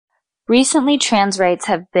Recently, trans rights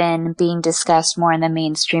have been being discussed more in the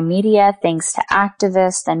mainstream media thanks to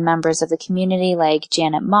activists and members of the community like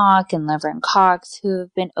Janet Mock and Laverne Cox, who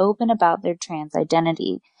have been open about their trans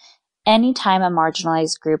identity. Anytime a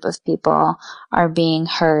marginalized group of people are being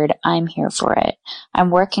heard, I'm here for it.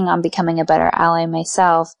 I'm working on becoming a better ally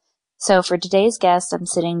myself. So for today's guest, I'm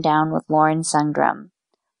sitting down with Lauren Sundstrom.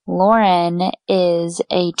 Lauren is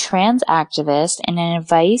a trans activist and an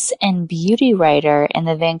advice and beauty writer in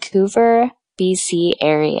the Vancouver, BC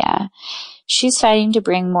area. She's fighting to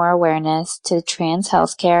bring more awareness to trans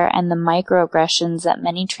healthcare and the microaggressions that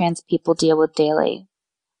many trans people deal with daily.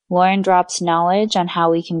 Lauren drops knowledge on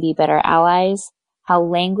how we can be better allies, how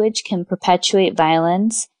language can perpetuate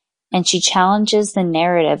violence, and she challenges the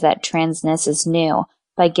narrative that transness is new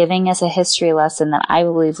by giving us a history lesson that I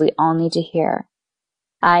believe we all need to hear.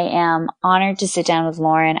 I am honored to sit down with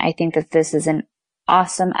Lauren. I think that this is an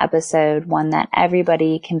awesome episode, one that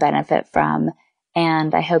everybody can benefit from,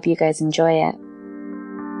 and I hope you guys enjoy it.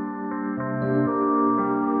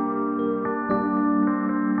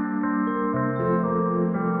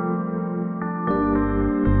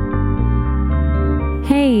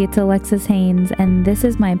 Hey, it's Alexis Haynes, and this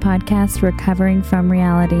is my podcast, Recovering from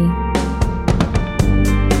Reality.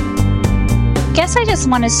 I guess I just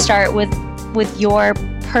want to start with your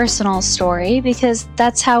personal story, because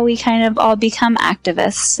that's how we kind of all become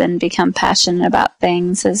activists and become passionate about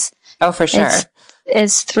things. For sure.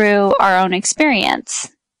 Is through our own experience.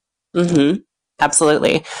 Mm-hmm.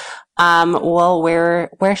 Absolutely. Well,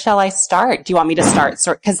 where shall I start? Do you want me to start?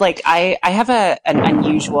 Because I have an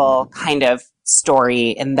unusual kind of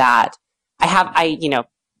story in that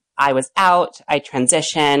I was out, I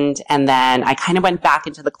transitioned, and then I kind of went back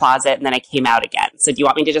into the closet, and then I came out again. So do you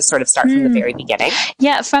want me to just sort of start from the very beginning?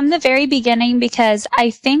 Yeah, from the very beginning, because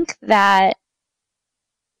I think that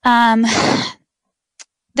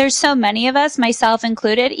there's so many of us, myself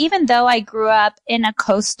included, even though I grew up in a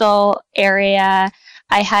coastal area,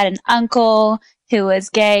 I had an uncle who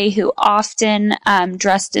was gay, who often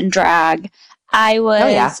dressed in drag. I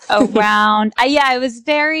was around, I was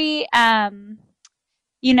very...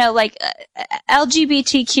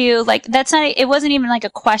 LGBTQ, it wasn't even like a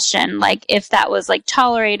question, like if that was like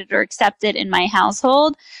tolerated or accepted in my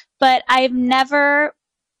household, but I've never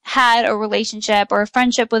had a relationship or a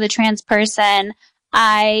friendship with a trans person.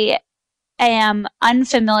 I am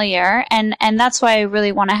unfamiliar, and that's why I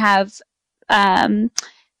really want to have,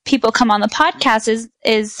 people come on the podcast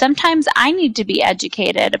is sometimes I need to be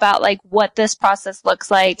educated about like what this process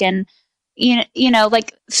looks like. And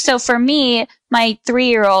so for me, my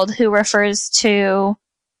 3-year-old who refers to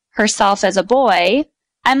herself as a boy,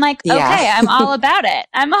 I'm like, okay, I'm all about it.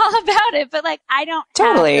 But like, I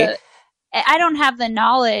don't have the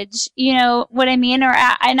knowledge, you know what I mean?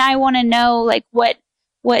 And I want to know like what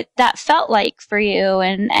that felt like for you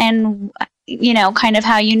and, kind of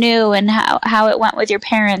how you knew and how it went with your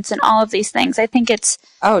parents and all of these things. I think it's,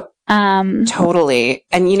 totally.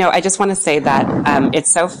 And, I just want to say that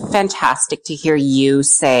it's so fantastic to hear you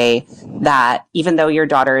say that even though your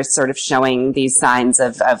daughter is sort of showing these signs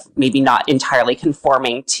of maybe not entirely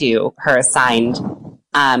conforming to her assigned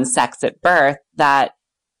sex at birth, that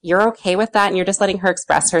you're okay with that and you're just letting her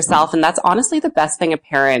express herself. And that's honestly the best thing a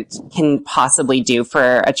parent can possibly do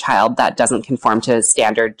for a child that doesn't conform to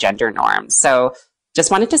standard gender norms. So just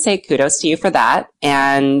wanted to say kudos to you for that.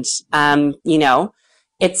 And,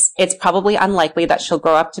 it's probably unlikely that she'll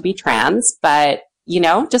grow up to be trans, but,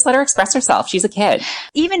 just let her express herself. She's a kid.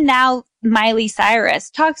 Even now, Miley Cyrus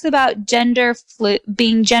talks about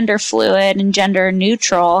being gender fluid and gender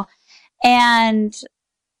neutral. And,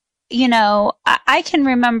 I can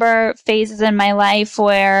remember phases in my life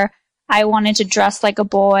where I wanted to dress like a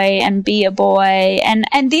boy and be a boy.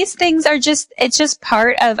 And these things are it's just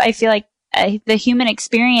part of, I feel like, the human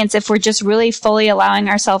experience if we're just really fully allowing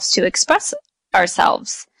ourselves to express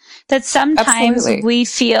ourselves. That sometimes Absolutely. We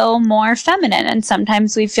feel more feminine and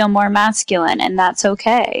sometimes we feel more masculine, and that's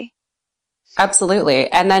okay. Absolutely.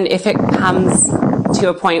 And then if it comes to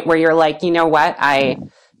a point where you're like, you know what, I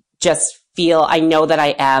know that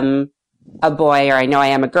I am a boy or I know I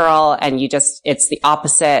am a girl, and it's the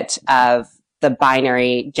opposite of the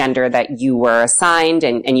binary gender that you were assigned,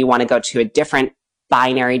 and you want to go to a different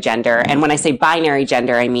binary gender. And when I say binary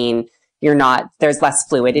gender, I mean, there's less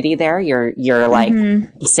fluidity there. You're like,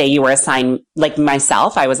 say you were assigned, like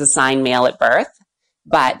myself, I was assigned male at birth,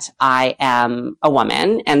 but I am a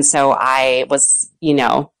woman. And so I was,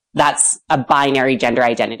 that's a binary gender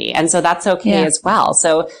identity. And so that's okay as well.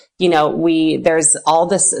 So, there's all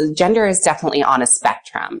this, gender is definitely on a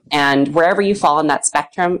spectrum, and wherever you fall on that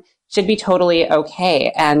spectrum, should be totally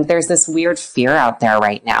okay. And there's this weird fear out there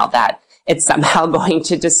right now that it's somehow going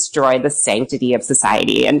to destroy the sanctity of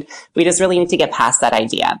society. And we just really need to get past that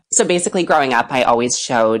idea. So basically growing up, I always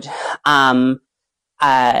showed, I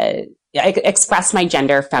expressed my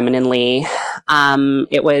gender femininely.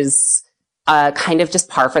 It was, kind of just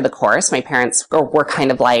par for the course. My parents were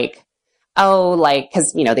kind of like, oh, like,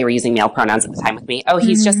 cause, you know, they were using male pronouns at the time with me. Oh,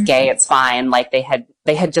 he's just gay. It's fine. Like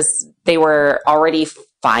they were already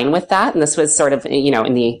fine with that. And this was sort of, you know,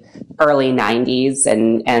 in the early 90s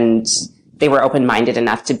and they were open-minded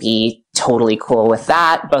enough to be totally cool with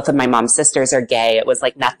that. Both of my mom's sisters are gay. It was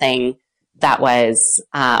like nothing that was,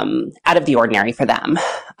 out of the ordinary for them.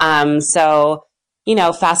 So, you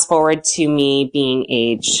know, fast forward to me being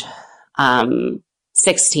age,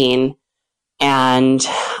 16, and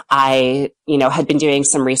I, you know, had been doing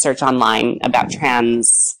some research online about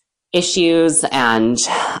trans issues and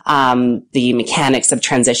the mechanics of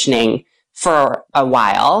transitioning for a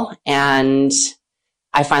while. And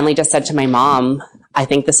I finally just said to my mom, I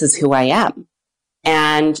think this is who I am.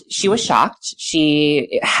 And she was shocked.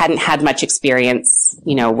 She hadn't had much experience,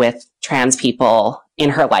 you know, with trans people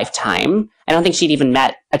in her lifetime. I don't think she'd even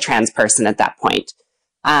met a trans person at that point.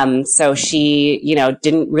 So she, you know,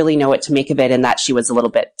 didn't really know what to make of it, and that she was a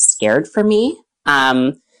little bit scared for me,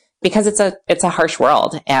 because it's a harsh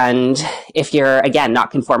world. And if you're, again,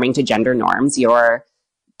 not conforming to gender norms, you're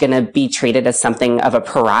going to be treated as something of a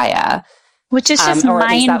pariah. Which is just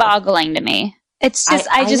mind-boggling to me. It's just,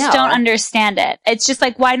 I just don't understand it. It's just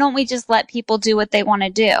like, why don't we just let people do what they want to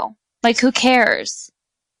do? Like, who cares?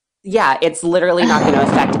 Yeah, it's literally not going to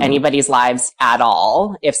affect anybody's lives at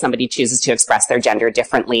all if somebody chooses to express their gender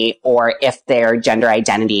differently, or if their gender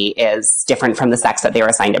identity is different from the sex that they were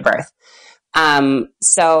assigned at birth.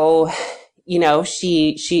 So, you know,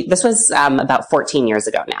 this was, about 14 years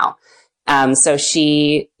ago now. So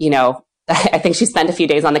she, you know, I think she spent a few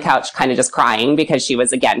days on the couch kind of just crying because she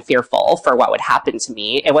was, again, fearful for what would happen to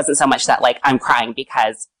me. It wasn't so much that like, I'm crying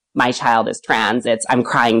because my child is trans. It's, I'm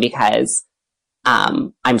crying because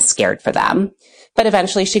I'm scared for them. But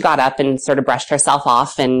eventually she got up and sort of brushed herself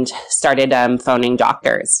off and started phoning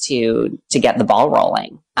doctors to get the ball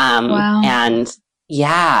rolling. Wow. And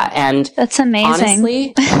yeah, and that's amazing.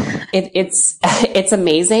 Honestly, it's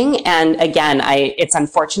amazing. And again, it's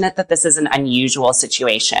unfortunate that this is an unusual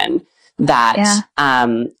situation that,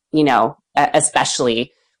 you know,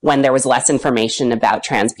 especially when there was less information about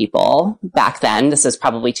trans people back then. This was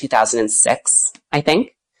probably 2006, I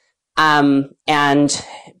think.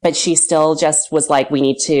 But she still just was like, we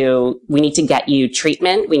need to get you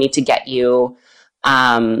treatment. We need to get you,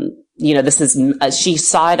 you know, this is, she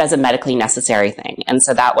saw it as a medically necessary thing. And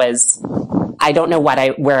so that was, I don't know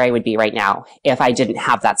where I would be right now if I didn't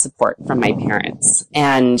have that support from my parents.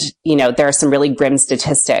 And, you know, there are some really grim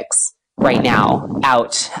statistics right now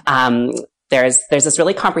out. There's this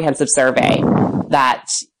really comprehensive survey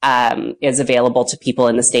that is available to people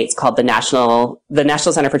in the States called the National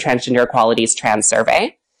Center for Transgender Equality's Trans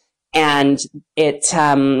Survey. And it,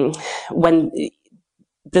 when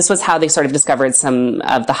this was how they sort of discovered some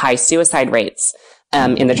of the high suicide rates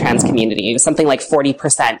in the trans community. Something like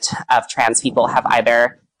 40% of trans people have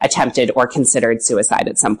either attempted or considered suicide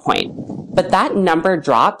at some point. But that number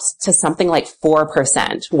drops to something like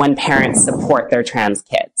 4% when parents support their trans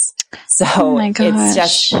kids. So it's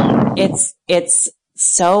just, it's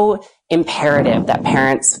so imperative that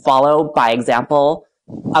parents follow by example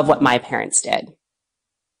of what my parents did.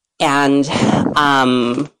 And,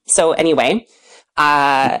 so anyway,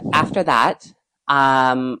 after that,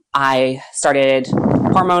 I started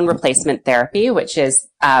hormone replacement therapy, which is,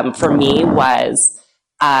 for me was,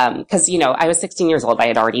 cause, you know, I was 16 years old. I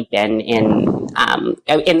had already been in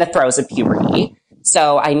the throes of puberty.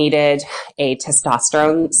 So I needed a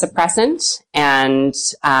testosterone suppressant and,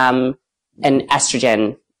 an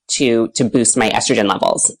estrogen to boost my estrogen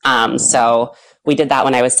levels. So we did that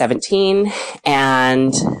when I was 17,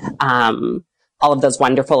 and, all of those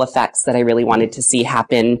wonderful effects that I really wanted to see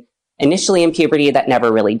happen initially in puberty that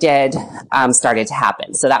never really did, started to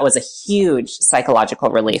happen. So that was a huge psychological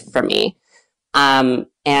relief for me.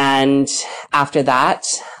 And after that,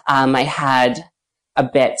 I had a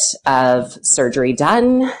bit of surgery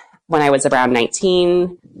done when I was around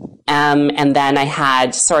 19. And then I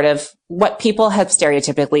had sort of what people have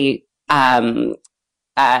stereotypically,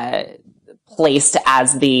 placed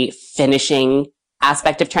as the finishing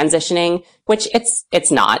aspect of transitioning, which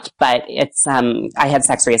it's not, but it's, I had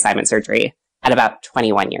sex reassignment surgery at about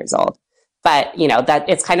 21 years old. But, you know, that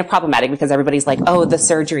it's kind of problematic because everybody's like, oh, the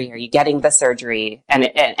surgery, are you getting the surgery?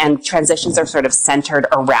 And transitions are sort of centered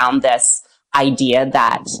around this idea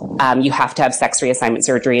that you have to have sex reassignment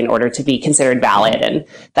surgery in order to be considered valid, and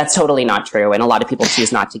that's totally not true. And a lot of people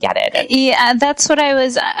choose not to get it. And yeah, that's what I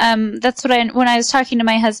was. When I was talking to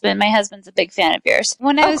my husband's a big fan of yours.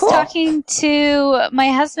 When I was talking to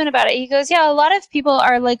my husband about it, he goes, "Yeah, a lot of people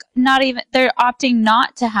are like they're opting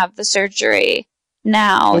not to have the surgery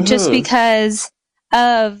now, just because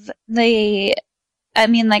of the." I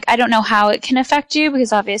mean, like, I don't know how it can affect you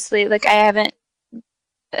because obviously, like, I haven't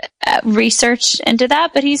research into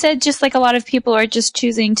that, but he said just like a lot of people are just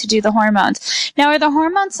choosing to do the hormones. Now, are the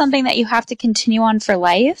hormones something that you have to continue on for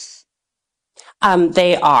life?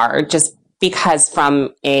 They are, just because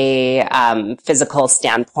from a physical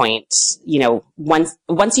standpoint, you know, once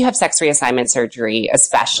you have sex reassignment surgery,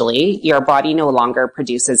 especially, your body no longer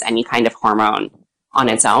produces any kind of hormone on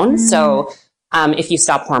its own. So if you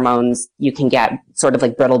stop hormones, you can get sort of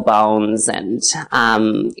like brittle bones and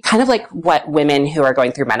kind of like what women who are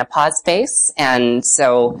going through menopause face. And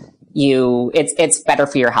so it's better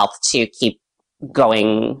for your health to keep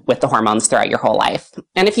going with the hormones throughout your whole life.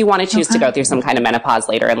 And if you want to choose to go through some kind of menopause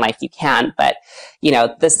later in life, you can. But, you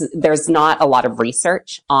know, there's not a lot of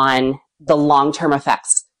research on the long-term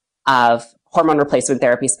effects of hormone replacement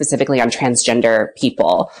therapy, specifically on transgender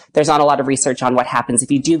people. There's not a lot of research on what happens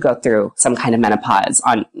if you do go through some kind of menopause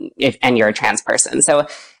and you're a trans person. So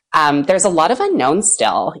there's a lot of unknowns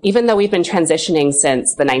still, even though we've been transitioning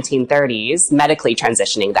since the 1930s, medically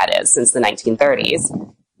transitioning, that is, since the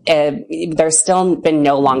 1930s. There's still been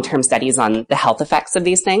no long-term studies on the health effects of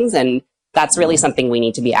these things. And that's really something we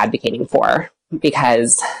need to be advocating for,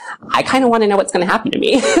 because I kind of want to know what's going to happen to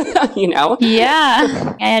me, you know?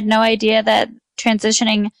 Yeah. I had no idea that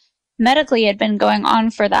transitioning medically had been going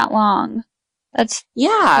on for that long.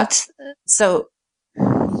 So,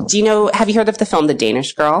 have you heard of the film The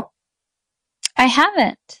Danish Girl? I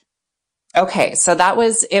haven't. Okay. So that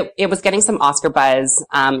was, it was getting some Oscar buzz.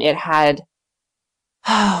 It had,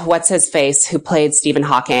 what's his face, who played Stephen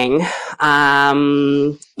Hawking.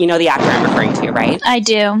 You know the actor I'm referring to, right? I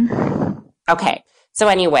do. Okay. So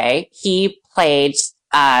anyway, he played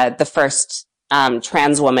the first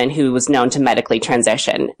trans woman who was known to medically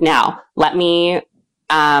transition. Now, let me,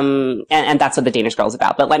 and that's what The Danish Girl is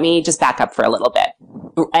about, but let me just back up for a little bit.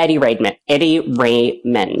 Eddie Raymond,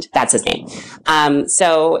 that's his name.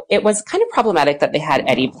 So it was kind of problematic that they had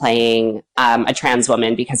Eddie playing a trans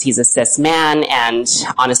woman because he's a cis man, and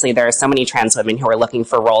honestly, there are so many trans women who are looking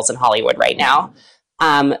for roles in Hollywood right now.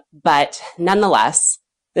 But nonetheless,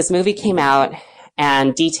 this movie came out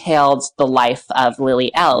and detailed the life of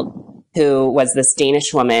Lily Eld, who was this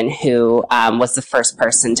Danish woman who was the first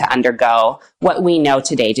person to undergo what we know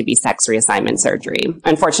today to be sex reassignment surgery.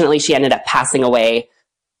 Unfortunately, she ended up passing away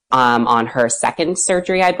on her second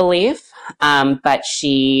surgery, I believe. But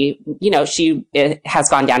she has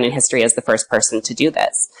gone down in history as the first person to do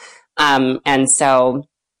this. And so,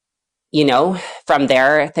 you know, from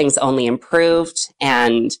there, things only improved.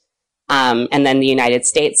 And then the United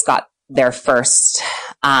States got their first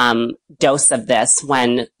dose of this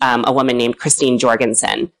when a woman named Christine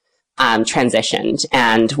Jorgensen transitioned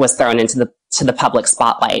and was thrown into the public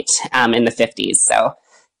spotlight in the 50s. So,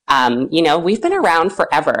 you know, we've been around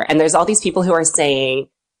forever, and there's all these people who are saying,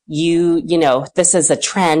 you know, this is a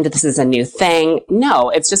trend, this is a new thing. No,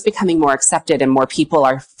 it's just becoming more accepted, and more people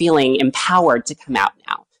are feeling empowered to come out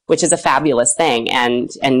now, which is a fabulous thing. And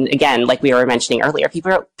again, like we were mentioning earlier,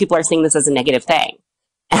 people are seeing this as a negative thing.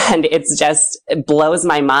 And it blows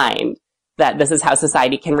my mind that this is how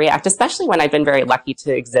society can react, especially when I've been very lucky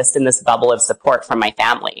to exist in this bubble of support from my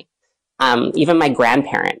family. Even my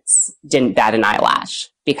grandparents didn't bat an eyelash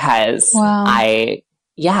because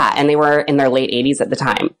and they were in their late 80s at the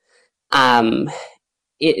time.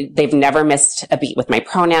 They've never missed a beat with my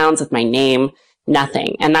pronouns, with my name,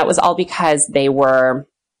 nothing. And that was all because they were,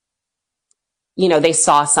 you know, they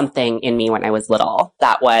saw something in me when I was little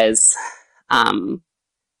that was,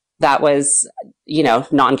 you know,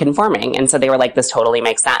 non-conforming. And so they were like, this totally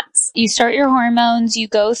makes sense. You start your hormones, you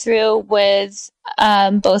go through with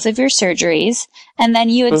both of your surgeries, and then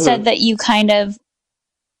you had said that you kind of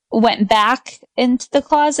went back into the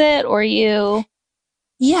closet, or you...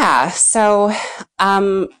 Yeah. So,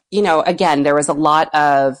 you know, again, there was a lot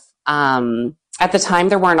of, at the time,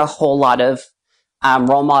 there weren't a whole lot of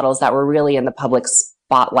role models that were really in the public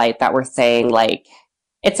spotlight that were saying, like,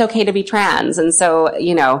 it's okay to be trans. And so,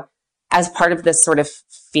 you know, as part of this sort of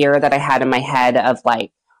fear that I had in my head of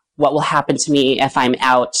like, what will happen to me if I'm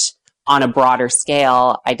out on a broader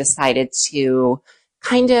scale, I decided to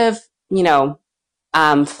kind of, you know,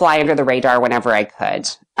 fly under the radar whenever I could,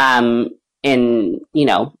 in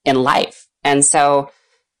life. And so,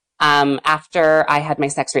 after I had my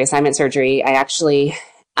sex reassignment surgery, I actually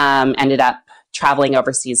ended up traveling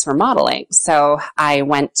overseas for modeling. So I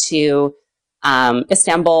went to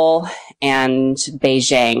Istanbul and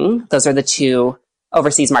Beijing. Those are the two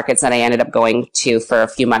overseas markets that I ended up going to for a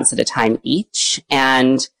few months at a time each.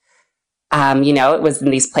 And it was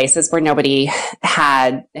in these places where nobody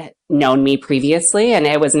had known me previously. And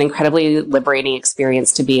it was an incredibly liberating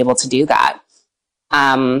experience to be able to do that.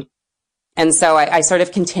 And so I sort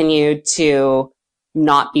of continued to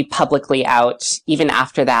not be publicly out even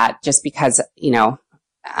after that, just because, I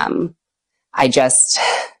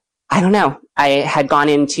don't know. I had gone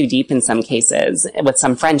in too deep in some cases with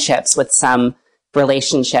some friendships, with some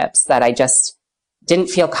relationships that I just didn't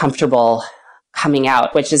feel comfortable coming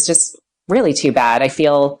out, which is just really too bad. I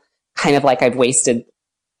feel kind of like I've wasted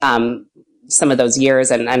some of those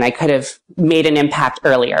years and I could have made an impact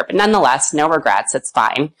earlier. But nonetheless, no regrets. It's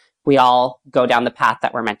fine. We all go down the path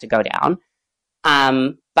that we're meant to go down.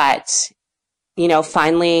 But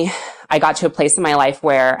finally, I got to a place in my life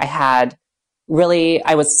where I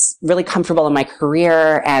was really comfortable in my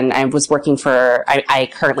career, and I was working I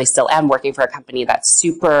currently still am working for a company that's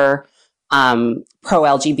super pro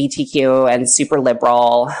LGBTQ and super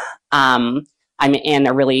liberal. I'm in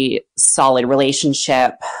a really solid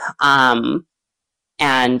relationship.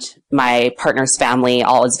 And my partner's family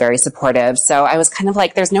all is very supportive. So I was kind of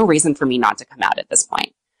like, there's no reason for me not to come out at this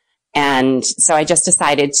point. And so I just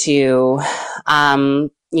decided to,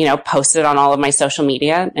 post it on all of my social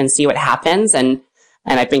media and see what happens. And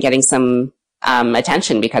I've been getting some,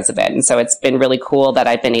 attention because of it. And so it's been really cool that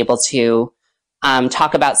I've been able to,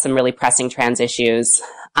 talk about some really pressing trans issues.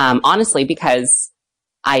 Honestly, because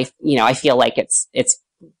I feel like it's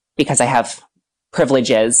because I have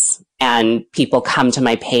privileges and people come to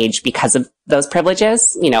my page because of those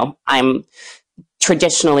privileges. I'm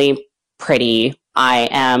traditionally pretty. I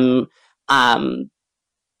am, in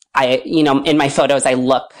my photos, I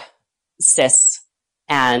look cis.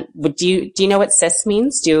 And do you know what cis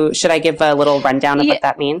means? Should I give a little rundown of what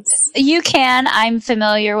that means? You can. I'm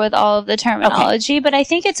familiar with all of the terminology, but I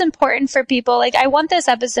think it's important for people. Like, I want this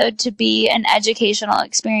episode to be an educational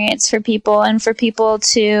experience for people and for people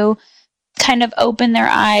to kind of open their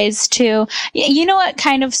eyes to, what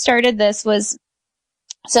kind of started this was,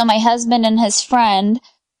 so my husband and his friend,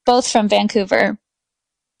 both from Vancouver.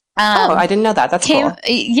 I didn't know that. That's cool.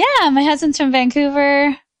 Yeah, my husband's from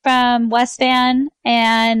Vancouver, from West Van,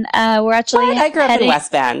 and we're actually I grew up in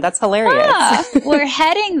West Van. That's hilarious. We're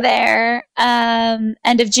heading there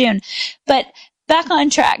end of June. But back on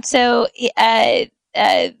track. So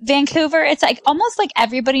Vancouver, it's like almost like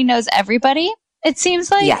everybody knows everybody. It seems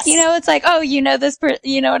like, yes. It's like, oh, this,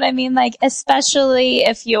 you know what I mean? Like, especially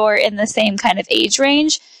if you're in the same kind of age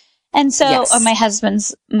range. And so, yes. My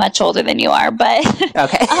husband's much older than you are, but,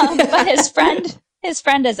 okay. But his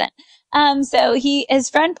friend isn't. So his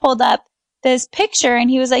friend pulled up this picture and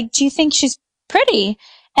he was like, do you think she's pretty?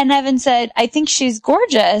 And Evan said, I think she's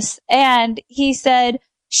gorgeous. And he said,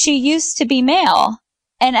 she used to be male.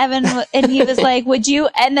 And and he was like, would you,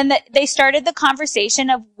 and then they started the conversation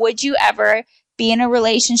of, would you ever be in a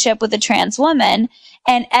relationship with a trans woman?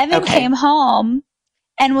 And Evan came home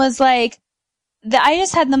and was like, I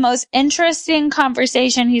just had the most interesting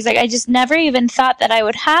conversation. He's like, I just never even thought that I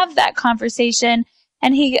would have that conversation.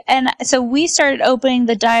 And so we started opening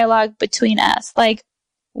the dialogue between us. Like,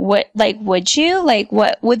 would you? Like,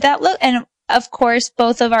 what would that look? And of course,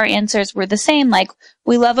 both of our answers were the same. Like,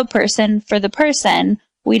 we love a person for the person.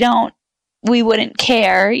 We wouldn't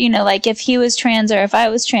care, like if he was trans or if I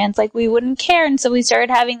was trans, like we wouldn't care. And so we started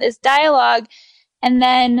having this dialogue. And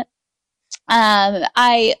then,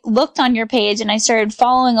 I looked on your page and I started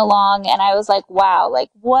following along and I was like, wow, like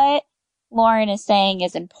what Lauren is saying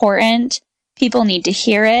is important. People need to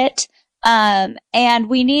hear it. And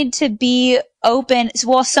we need to be open.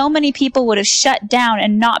 Well, so many people would have shut down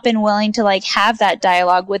and not been willing to like have that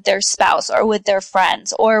dialogue with their spouse or with their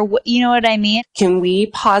friends or, you know what I mean? Can we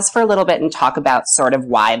pause for a little bit and talk about sort of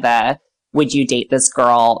why the would you date this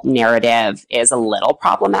girl narrative is a little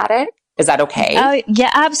problematic? Is that okay? Oh,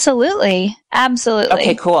 yeah, absolutely. Absolutely.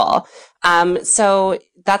 Okay, cool. So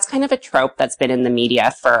that's kind of a trope that's been in the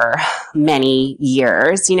media for many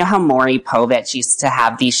years. You know how Maury Povich used to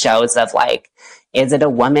have these shows of like, is it a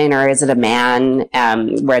woman or is it a man?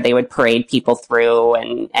 Where they would parade people through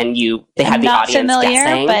and they had the audience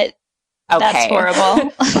guessing. But that's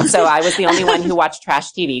horrible. So I was the only one who watched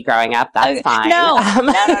trash TV growing up. That's fine. No,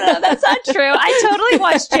 that's not true. I totally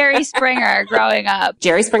watched Jerry Springer growing up.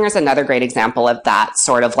 Jerry Springer is another great example of that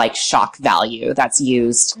sort of like shock value that's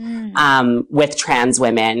used with trans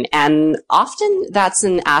women. And often that's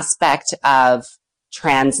an aspect of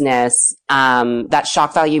transness, that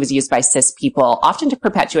shock value is used by cis people often to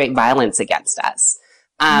perpetuate violence against us.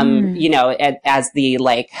 You know, as the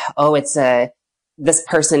like, oh, this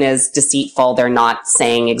person is deceitful. They're not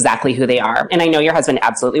saying exactly who they are. And I know your husband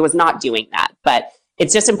absolutely was not doing that, but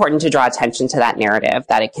it's just important to draw attention to that narrative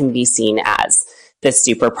that it can be seen as this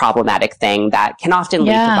super problematic thing that can often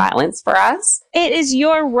lead to violence for us. It is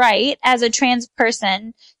your right as a trans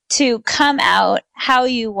person to come out how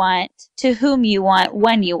you want, to whom you want,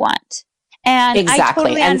 when you want. And exactly. I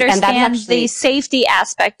totally understand the safety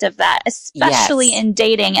aspect of that, especially in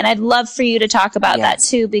dating. And I'd love for you to talk about that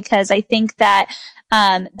too, because I think that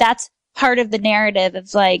that's part of the narrative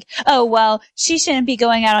of like, oh, well, she shouldn't be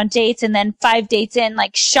going out on dates and then 5 dates in,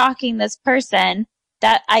 like shocking this person.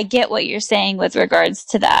 That I get what you're saying with regards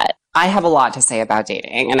to that. I have a lot to say about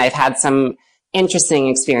dating, and I've had some interesting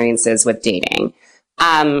experiences with dating.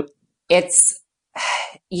 Again,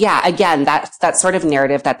 that sort of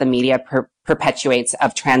narrative that the media perpetuates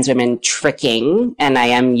of trans women tricking, and I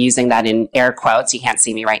am using that in air quotes, you can't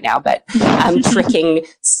see me right now, but tricking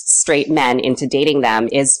straight men into dating them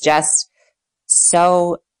is just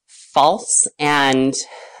so false and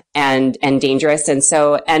dangerous.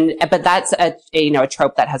 But that's a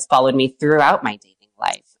trope that has followed me throughout my dating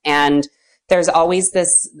life. And there's always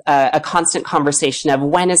this, a constant conversation of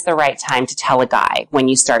when is the right time to tell a guy when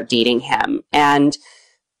you start dating him. And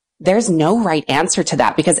there's no right answer to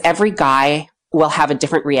that because every guy will have a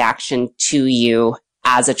different reaction to you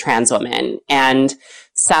as a trans woman. And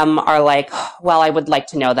some are like, well, I would like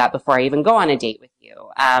to know that before I even go on a date with you.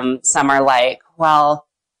 Some are like, well,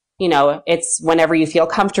 you know, it's whenever you feel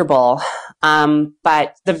comfortable.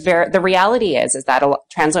 But the reality is that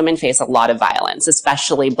trans women face a lot of violence,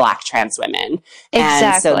 especially Black trans women.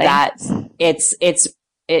 Exactly. And so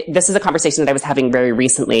this is a conversation that I was having very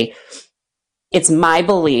recently. It's my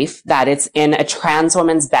belief that it's in a trans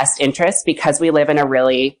woman's best interest because we live in a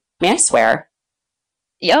really, may I swear?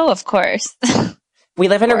 Oh, of course. We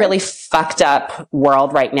live in a really fucked up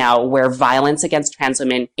world right now where violence against trans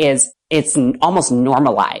women it's almost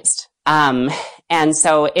normalized. And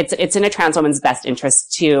so it's in a trans woman's best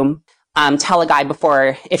interest to tell a guy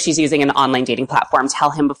before, if she's using an online dating platform,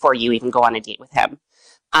 tell him before you even go on a date with him.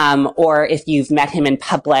 Or if you've met him in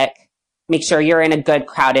public, make sure you're in a good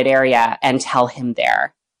crowded area and tell him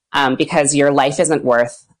there. Because your life isn't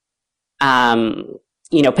worth,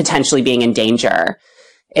 potentially being in danger.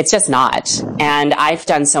 It's just not. And I've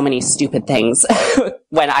done so many stupid things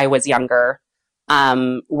when I was younger,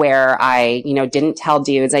 where I, didn't tell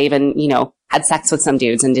dudes. I even, had sex with some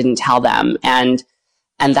dudes and didn't tell them. And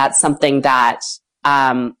that's something that,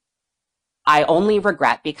 I only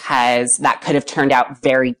regret because that could have turned out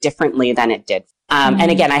very differently than it did.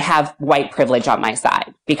 And again, I have white privilege on my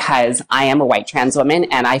side because I am a white trans woman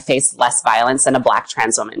and I face less violence than a Black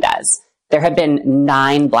trans woman does. There have been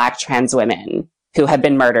 9 Black trans women who have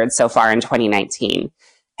been murdered so far in 2019.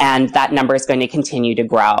 And that number is going to continue to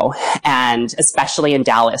grow. And especially in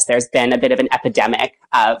Dallas, there's been a bit of an epidemic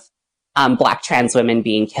of Black trans women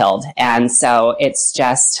being killed. And so it's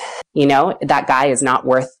just, that guy is not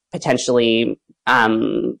worth potentially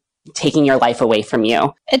taking your life away from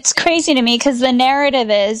you. It's crazy to me because the narrative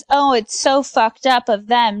is, oh, it's so fucked up of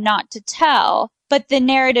them not to tell. But the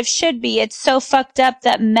narrative should be, it's so fucked up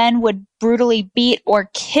that men would brutally beat or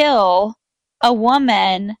kill a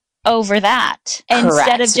woman over that. Correct.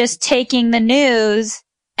 Instead of just taking the news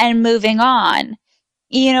and moving on.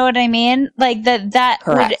 You know what I mean? Like that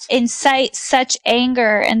would incite such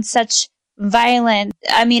anger and such violence.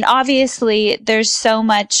 I mean, obviously there's so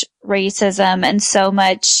much racism and so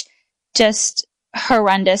much just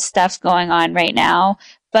horrendous stuff going on right now.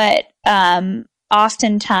 But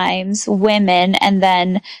oftentimes women and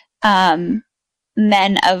then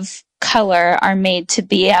men of color are made to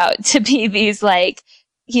be out to be these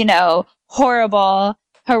horrible,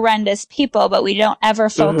 horrendous people, but we don't ever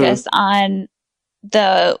focus on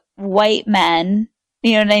the white men,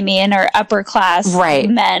 you know what I mean? Or upper class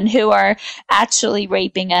men who are actually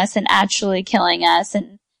raping us and actually killing us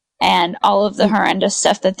and all of the horrendous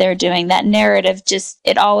stuff that they're doing. That narrative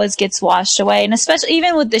it always gets washed away. And especially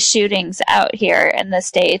even with the shootings out here in the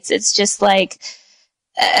States, it's just like,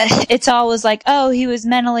 it's always like, oh, he was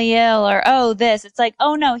mentally ill or, oh, this. It's like,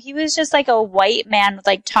 oh no, he was just like a white man with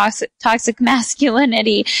like toxic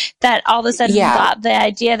masculinity that all of a sudden thought the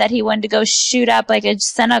idea that he wanted to go shoot up like a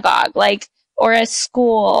synagogue, or a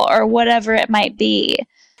school or whatever it might be.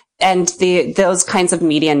 And those kinds of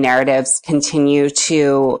media narratives continue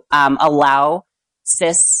to allow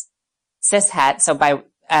cis het. So by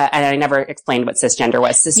and I never explained what cisgender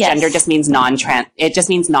was. Cisgender just means non-trans. It just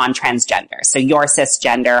means non-transgender. So you're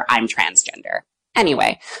cisgender, I'm transgender.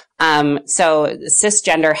 Anyway, so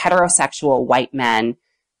cisgender, heterosexual white men,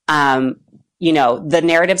 the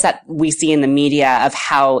narratives that we see in the media of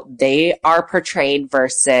how they are portrayed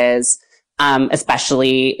versus,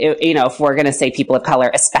 especially, if we're going to say people of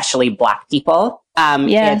color, especially Black people,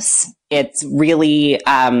 yes, it's really,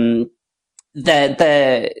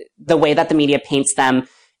 the way that the media paints them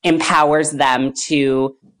empowers them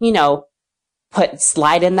to,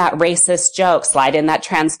 slide in that racist joke, slide in that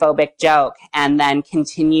transphobic joke, and then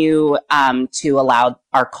continue to allow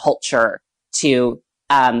our culture to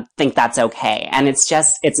think that's okay. And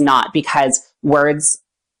it's not, because words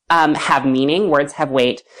have meaning, words have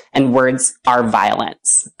weight, and words are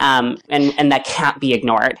violence. And that can't be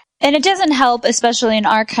ignored. And it doesn't help, especially in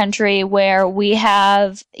our country where we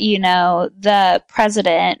have, the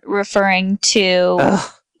president referring to,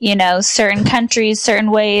 certain countries certain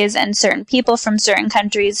ways and certain people from certain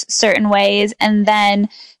countries certain ways. And then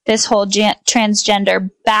this whole transgender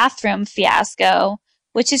bathroom fiasco,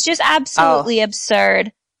 which is just absolutely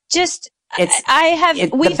absurd. We've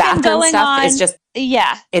been going on. It's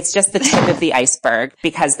just the tip of the iceberg,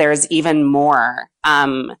 because there's even more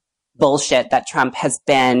bullshit that Trump has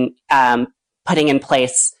been putting in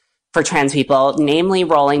place for trans people, namely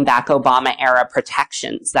rolling back Obama era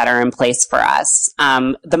protections that are in place for us.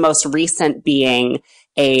 The most recent being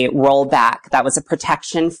a rollback that was a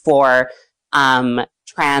protection for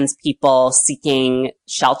trans people seeking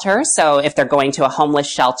shelter. So if they're going to a homeless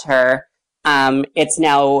shelter, it's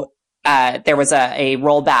now there was a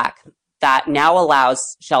rollback that now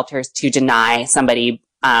allows shelters to deny somebody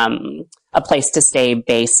a place to stay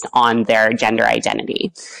based on their gender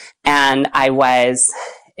identity. And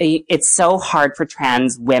it's so hard for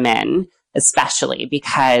trans women, especially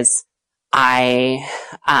because I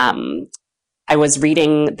was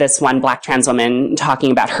reading this one Black trans woman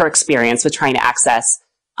talking about her experience with trying to access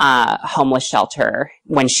a homeless shelter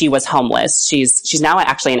when she was homeless. She's now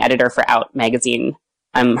actually an editor for Out magazine.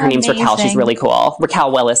 Her name's Raquel. She's really cool.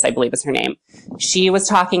 Raquel Willis, I believe is her name. She was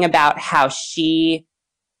talking about how she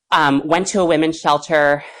went to a women's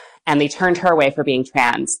shelter and they turned her away for being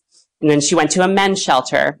trans. And then she went to a men's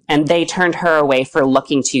shelter and they turned her away for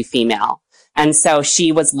looking too female. And so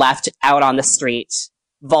she was left out on the street,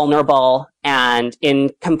 vulnerable and in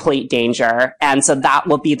complete danger. And so that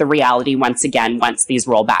will be the reality once again, once these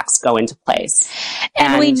rollbacks go into place.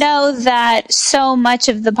 And we know that so much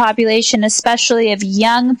of the population, especially of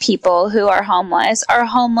young people who are homeless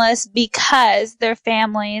because their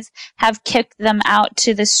families have kicked them out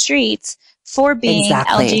to the streets for being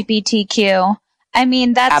LGBTQ. I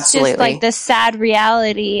mean, that's Absolutely. Just like the sad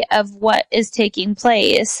reality of what is taking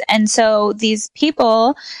place. And so these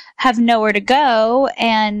people have nowhere to go.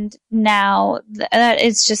 And now that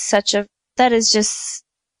is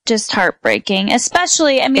just heartbreaking,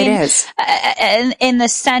 especially, I mean, it is. In the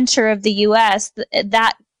center of the U.S.,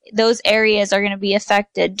 that those areas are going to be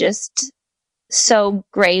affected just so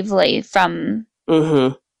gravely from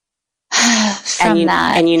that. And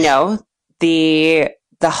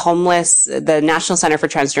the National Center for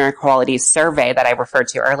Transgender Equality survey that I referred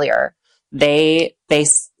to earlier, they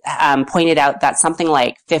pointed out that something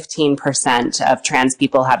like 15% of trans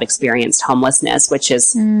people have experienced homelessness, which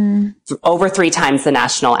is over 3 times the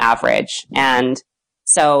national average. And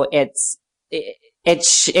so it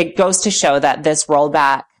goes to show that this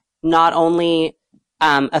rollback not only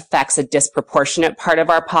affects a disproportionate part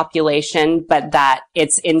of our population, but that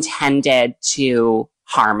it's intended to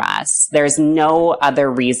harm us. There's no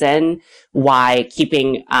other reason why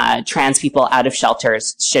keeping trans people out of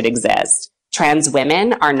shelters should exist. Trans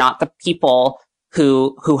women are not the people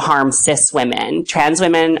who harm cis women. Trans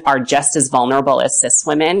women are just as vulnerable as cis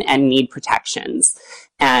women and need protections.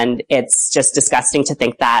 And it's just disgusting to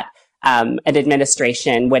think that an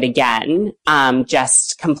administration would again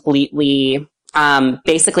just completely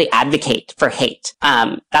basically advocate for hate.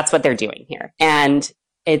 That's what they're doing here. And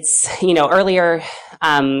it's, earlier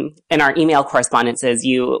in our email correspondences,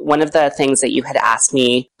 one of the things that you had asked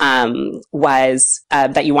me was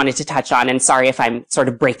that you wanted to touch on, and sorry if I'm sort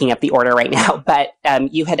of breaking up the order right now, but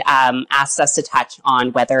you had asked us to touch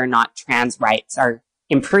on whether or not trans rights are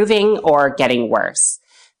improving or getting worse.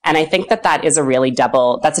 And I think that is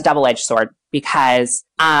that's a double-edged sword, because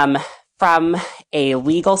from a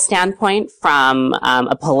legal standpoint, from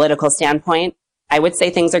a political standpoint, I would say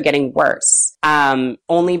things are getting worse,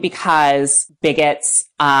 only because bigots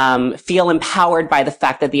feel empowered by the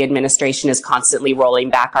fact that the administration is constantly rolling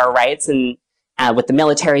back our rights, and with the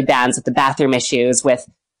military bans, with the bathroom issues, with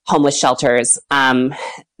homeless shelters,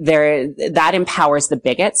 that empowers the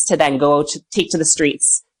bigots to then take to the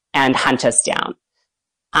streets and hunt us down.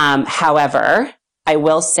 However, I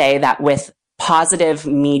will say that with positive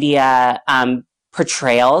media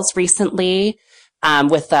portrayals recently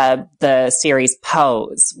with the series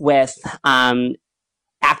Pose with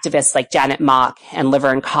activists like Janet Mock and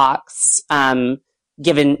Laverne Cox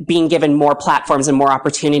being given more platforms and more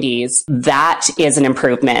opportunities. That is an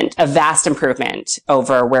improvement, a vast improvement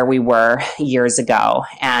over where we were years ago.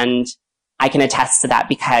 And I can attest to that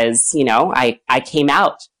because, you know, I came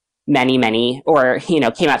out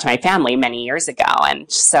came out to my family many years ago. And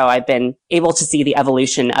so I've been able to see the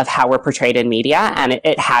evolution of how we're portrayed in media, and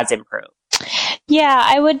it has improved. Yeah,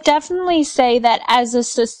 I would definitely say that as a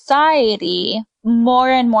society, more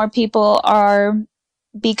and more people are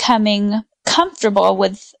becoming comfortable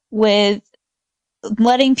with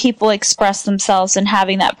letting people express themselves and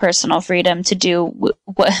having that personal freedom to do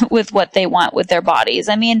with what they want with their bodies.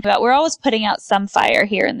 I mean, we're always putting out some fire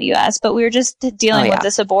here in the US, but we were just dealing with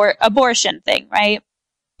this abortion thing, right?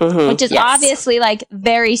 Mm-hmm. Which is obviously like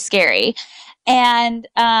very scary. And,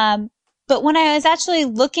 but when I was actually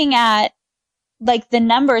looking at like the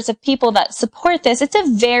numbers of people that support this, it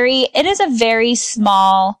is a very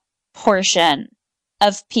small portion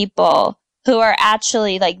of people who are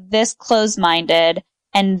actually like this closed-minded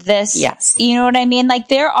and this, you know what I mean? Like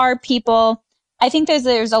there are people, I think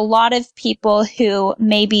there's a lot of people who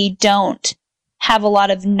maybe don't have a lot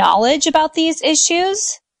of knowledge about these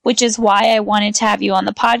issues, which is why I wanted to have you on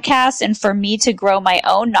the podcast and for me to grow my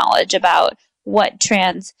own knowledge about what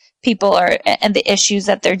trans people are and the issues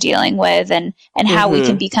that they're dealing with and how we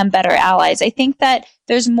can become better allies. I think that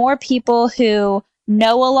there's more people who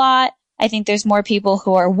know a lot. I think there's more people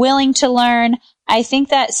who are willing to learn. I think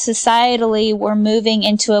that societally we're moving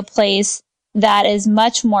into a place that is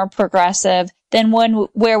much more progressive than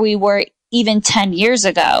where we were even 10 years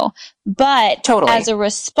ago. But as a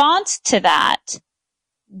response to that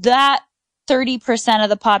 30% of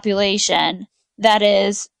the population that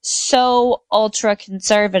is so ultra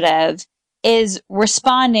conservative is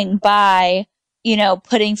responding by, you know,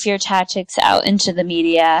 putting fear tactics out into the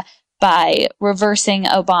media, by reversing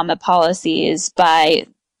Obama policies, by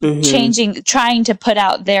trying to put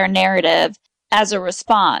out their narrative as a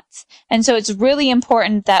response. And so it's really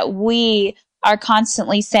important that we are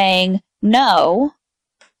constantly saying, no,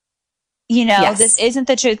 you know, this isn't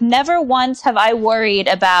the truth. Never once have I worried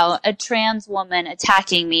about a trans woman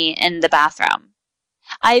attacking me in the bathroom.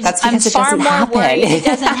 I'm far more worried it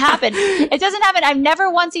doesn't happen. It doesn't happen. I've never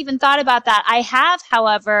once even thought about that. I have,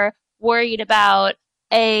 however, worried about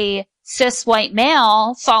a cis white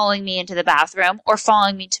male following me into the bathroom or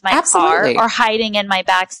following me to my car or hiding in my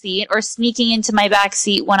back seat or sneaking into my back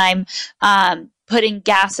seat when I'm putting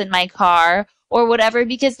gas in my car or whatever,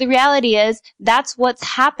 because the reality is that's what's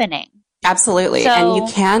happening. Absolutely. So,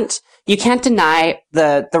 and you can't deny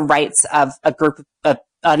the rights of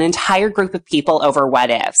an entire group of people over what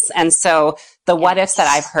ifs. And so the what ifs that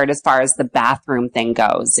I've heard as far as the bathroom thing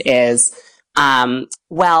goes is,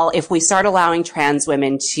 well, if we start allowing trans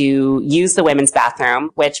women to use the women's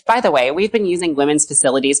bathroom, which by the way, we've been using women's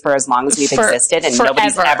facilities for as long as we've existed and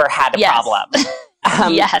nobody's ever had a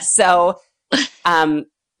problem. So,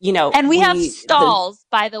 you know, and we have stalls,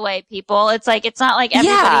 by the way, people. It's like, it's not like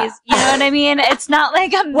everybody's, you know what I mean? It's not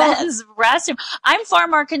like a men's restroom. I'm far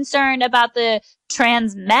more concerned about the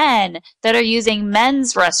trans men that are using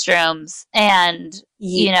men's restrooms and,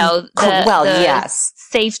 you know, the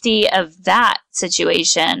safety of that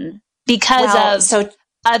situation because of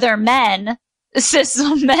other men, cis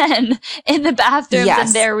men in the bathrooms and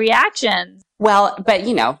their reactions. Well, but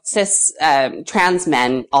you know, trans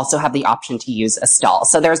men also have the option to use a stall.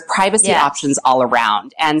 So there's privacy options all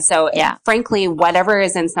around. And so frankly, whatever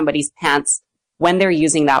is in somebody's pants when they're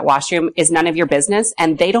using that washroom is none of your business.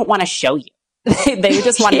 And they don't want to show you. They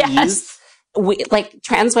just want to use, like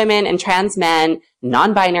trans women and trans men,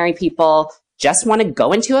 non-binary people just want to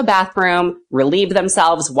go into a bathroom, relieve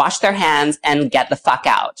themselves, wash their hands, and get the fuck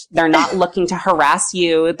out. They're not looking to harass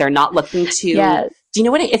you. They're not looking to, do you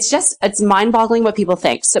know what? It's mind-boggling what people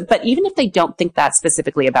think. So, but even if they don't think that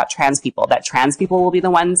specifically about trans people, that trans people will be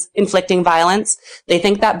the ones inflicting violence, they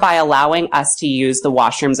think that by allowing us to use the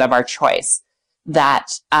washrooms of our choice,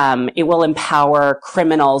 that it will empower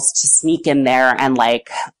criminals to sneak in there and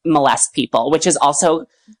like molest people, which is also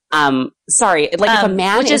if a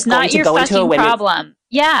man is going to go into a women's problem.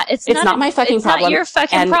 Yeah, it's not my fucking problem. Not your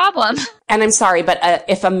fucking problem. And I'm sorry, but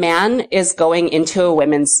if a man is going into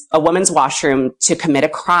a woman's washroom to commit a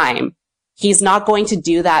crime, he's not going to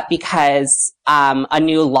do that because a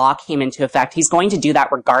new law came into effect. He's going to do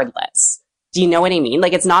that regardless. Do you know what I mean?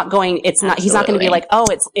 Like he's not going to be like, oh,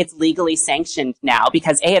 it's legally sanctioned now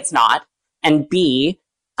because A, it's not. And B,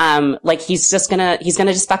 like he's gonna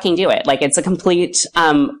just fucking do it. Like it's a complete,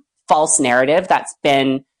 false narrative that's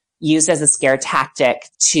been used as a scare tactic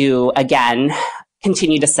to, again,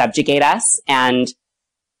 continue to subjugate us, and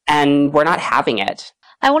we're not having it.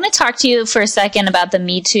 I want to talk to you for a second about the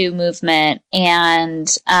Me Too movement. And,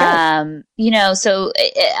 Sure. So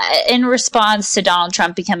in response to Donald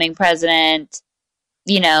Trump becoming president,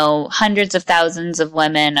 hundreds of thousands of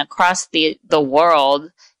women across the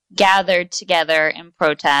world gathered together in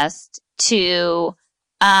protest to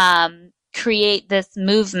create this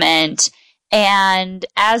movement. And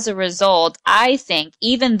as a result, I think,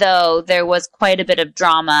 even though there was quite a bit of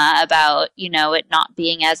drama about, it not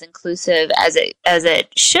being as inclusive as it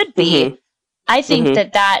should be, mm-hmm. I think mm-hmm.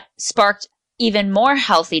 that sparked even more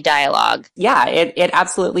healthy dialogue. Yeah, it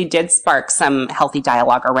absolutely did spark some healthy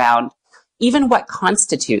dialogue around even what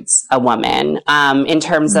constitutes a woman, in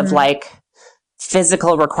terms mm-hmm. of like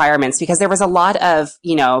physical requirements, because there was a lot of,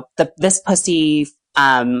 this pussy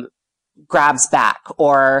grabs back,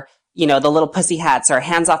 or the little pussy hats, or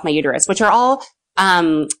hands off my uterus, which are all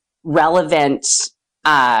relevant,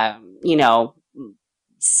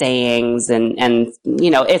 sayings, and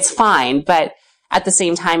it's fine. But at the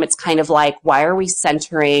same time, it's kind of like, why are we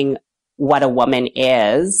centering what a woman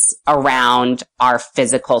is around our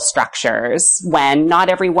physical structures when not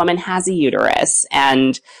every woman has a uterus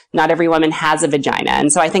and not every woman has a vagina?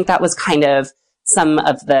 And so I think that was kind of some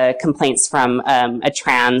of the complaints from a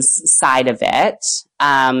trans side of it,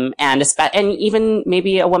 and even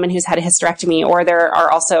maybe a woman who's had a hysterectomy, or there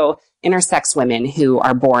are also intersex women who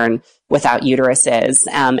are born without uteruses,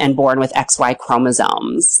 and born with XY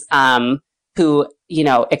chromosomes, who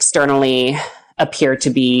externally appear to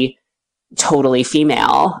be totally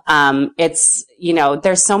female. It's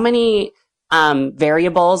there's so many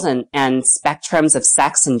variables and spectrums of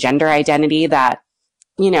sex and gender identity that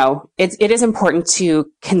it is important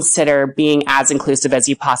to consider being as inclusive as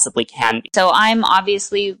you possibly can be. So I'm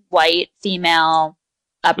obviously white, female,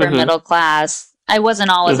 upper mm-hmm. middle class. I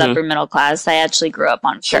wasn't always mm-hmm. upper middle class. I actually grew up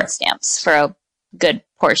on food stamps for a good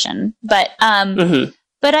portion. But mm-hmm.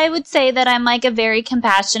 but I would say that I'm like a very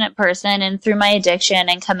compassionate person, and through my addiction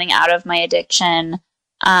and coming out of my addiction,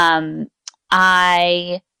 I've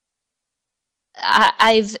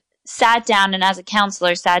sat down, and as a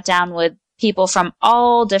counselor, sat down with people from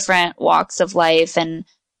all different walks of life. And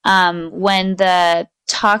when the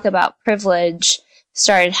talk about privilege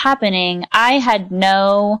started happening, I had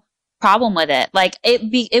no problem with it. Like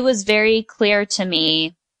it was very clear to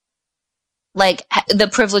me, like the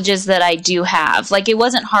privileges that I do have. Like it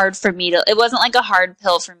wasn't hard for me it wasn't like a hard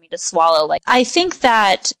pill for me to swallow. Like I think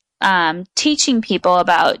that teaching people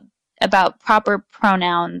about proper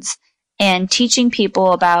pronouns, and teaching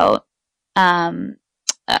people about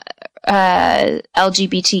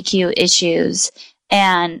LGBTQ issues,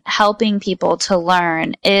 and helping people to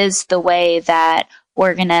learn is the way that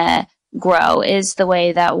we're going to grow, is the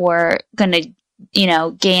way that we're going to,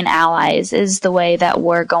 gain allies, is the way that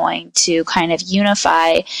we're going to kind of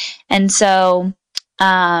unify. And so,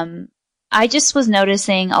 I just was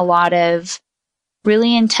noticing a lot of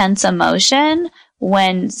really intense emotion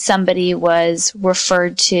when somebody was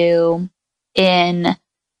referred to in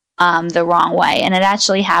the wrong way. And it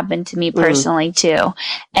actually happened to me personally too.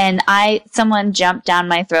 And someone jumped down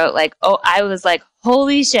my throat, like, I was like,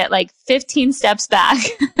 holy shit, like 15 steps back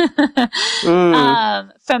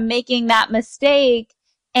from making that mistake.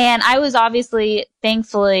 And I was obviously,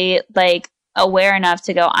 thankfully, like aware enough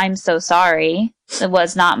to go, I'm so sorry. It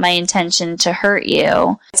was not my intention to hurt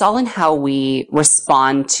you. It's all in how we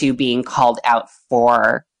respond to being called out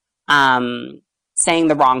for saying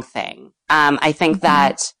the wrong thing. I think mm-hmm.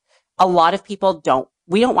 that a lot of people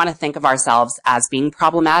we don't want to think of ourselves as being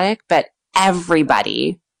problematic, but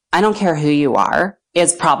everybody, I don't care who you are,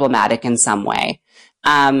 is problematic in some way,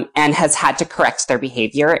 and has had to correct their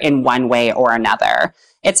behavior in one way or another.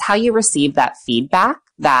 It's how you receive that feedback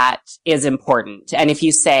that is important. And if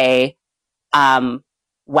you say,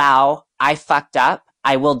 wow, I fucked up,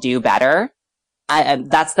 I will do better,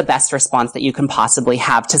 that's the best response that you can possibly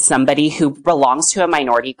have to somebody who belongs to a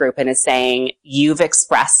minority group and is saying, you've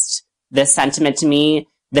expressed this sentiment to me.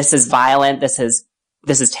 This is violent. This is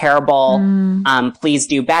terrible. Please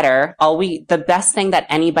do better. The best thing that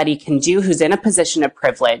anybody can do who's in a position of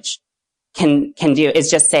privilege can do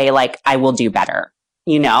is just say, like, I will do better.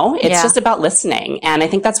 It's just about listening. And I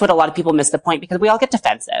think that's what a lot of people miss the point, because we all get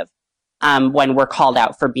defensive, when we're called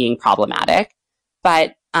out for being problematic.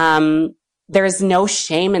 But, there's no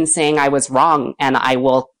shame in saying I was wrong, and I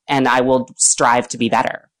will strive to be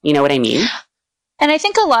better. You know what I mean? And I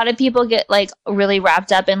think a lot of people get like really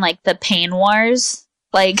wrapped up in like the pain wars.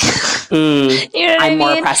 Like, you know what I'm I more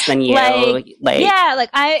mean? oppressed than you. And,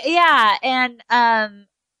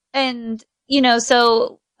 and, you know,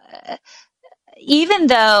 so even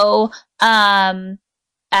though,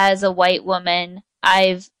 as a white woman,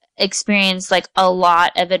 I've experienced like a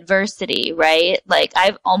lot of adversity, right? Like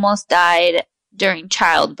I've almost died during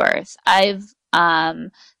childbirth. I've,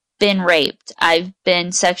 been raped. I've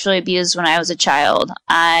been sexually abused when I was a child.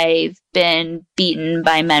 I've been beaten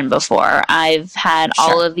by men before. I've had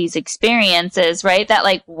all of these experiences, right? That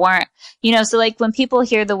like weren't, you know, so like when people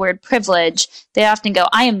hear the word privilege, they often go,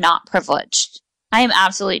 I am not privileged. I am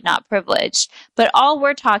absolutely not privileged. But all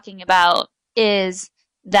we're talking about is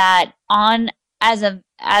that as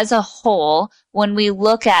a whole, when we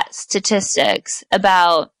look at statistics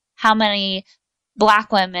about how many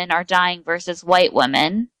Black women are dying versus white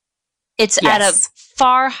women, it's at a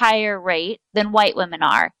far higher rate than white women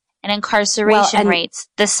are, and incarceration rates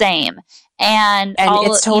the same. And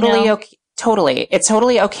it's totally okay. Totally, it's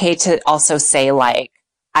totally okay to also say like,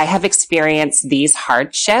 I have experienced these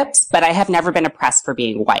hardships, but I have never been oppressed for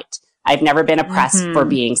being white. I've never been oppressed for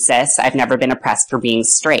being cis. I've never been oppressed for being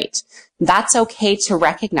straight. That's okay to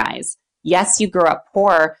recognize. Yes, you grew up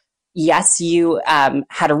poor. Yes, you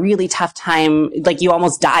had a really tough time, like you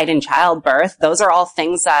almost died in childbirth. Those are all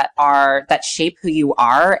things that shape who you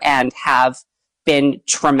are and have been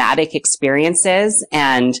traumatic experiences.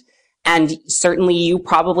 And certainly you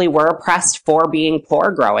probably were oppressed for being poor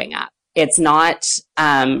growing up. It's not,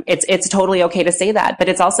 it's totally okay to say that, but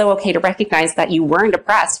it's also okay to recognize that you weren't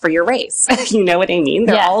oppressed for your race. You know what I mean?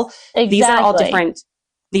 These are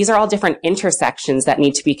all different intersections that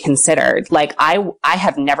need to be considered. Like I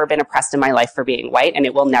have never been oppressed in my life for being white, and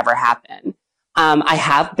it will never happen. I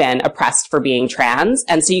have been oppressed for being trans.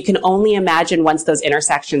 And so you can only imagine once those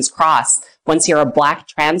intersections cross, once you're a Black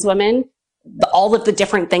trans woman, all of the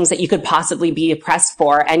different things that you could possibly be oppressed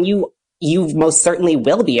for. And you most certainly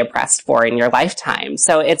will be oppressed for in your lifetime.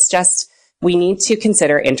 So it's just, we need to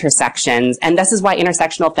consider intersections. And this is why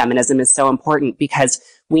intersectional feminism is so important, because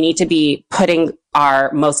we need to be putting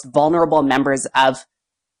our most vulnerable members of,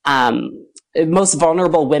 most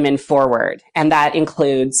vulnerable women forward. And that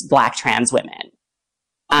includes Black trans women.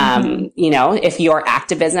 You know, if your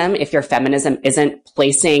activism, if your feminism isn't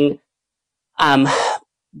placing,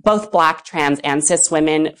 both Black, trans, and cis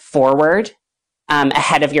women forward,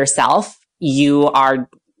 ahead of yourself, you are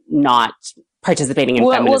not participating in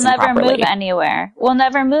feminism We'll never properly. move anywhere. We'll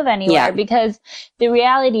never move anywhere because the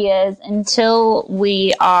reality is until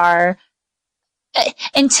we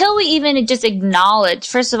even just acknowledge,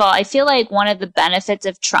 first of all, I feel like one of the benefits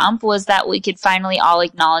of Trump was that we could finally all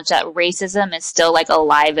acknowledge that racism is still like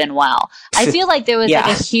alive and well. I feel like there was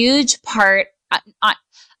like a huge part.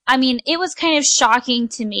 I mean, it was kind of shocking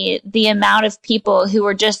to me the amount of people who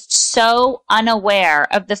were just so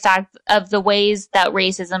unaware of the fact of the ways that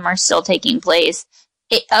racism are still taking place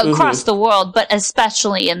across the world, but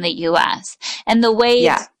especially in the U.S. and the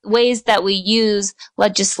ways that we use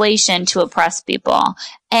legislation to oppress people.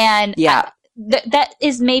 And that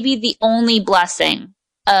is maybe the only blessing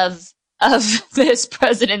of this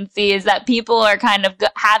presidency, is that people are kind of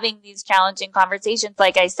having these challenging conversations,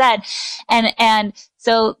 like I said. And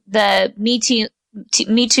so the Me Too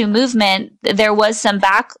movement, there was some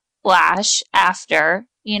backlash after,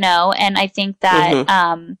 you know, and I think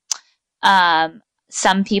that,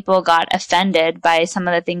 some people got offended by some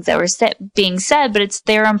of the things that were being said, but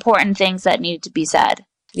there are important things that needed to be said.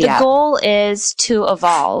 The goal is to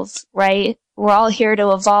evolve, right? We're all here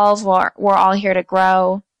to evolve. We're all here to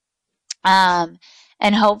grow. And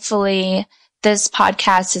hopefully this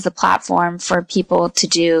podcast is a platform for people to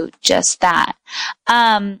do just that.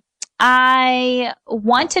 I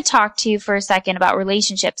want to talk to you for a second about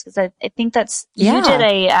relationships, because I think that's, you did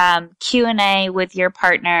a Q&A with your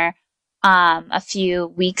partner a few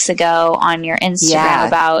weeks ago on your Instagram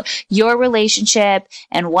about your relationship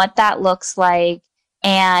and what that looks like.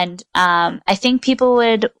 And I think people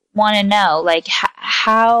would want to know, like,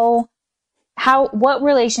 what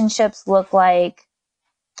relationships look like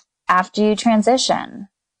after you transition,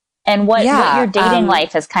 and what your dating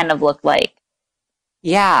life has kind of looked like.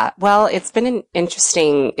 Yeah, well, it's been an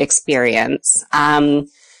interesting experience.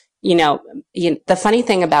 You know, the funny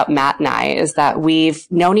thing about Matt and I is that we've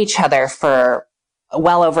known each other for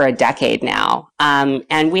well over a decade now.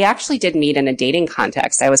 And we actually did meet in a dating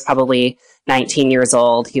context. I was probably 19 years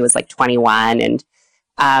old. He was like 21.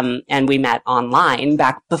 And we met online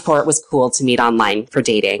back before it was cool to meet online for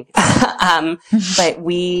dating. But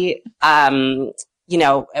we, you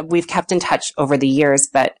know, we've kept in touch over the years,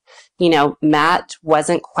 but, you know, Matt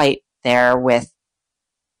wasn't quite there with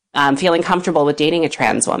feeling comfortable with dating a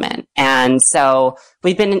trans woman. And so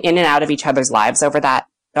we've been in and out of each other's lives over that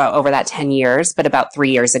 10 years. But about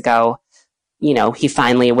 3 years ago, he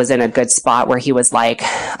finally was in a good spot where he was like,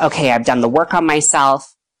 okay, I've done the work on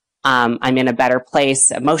myself. I'm in a better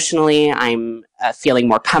place emotionally. I'm feeling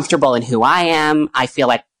more comfortable in who I am. I feel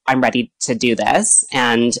like I'm ready to do this.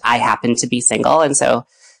 And I happen to be single. And so,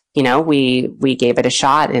 we gave it a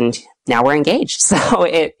shot and now we're engaged. So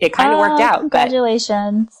it kind of worked out.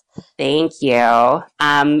 Congratulations. But thank you.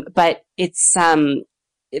 But it's,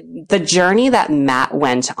 the journey that Matt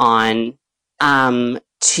went on,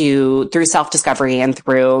 through self-discovery and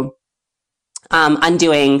through,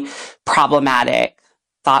 undoing problematic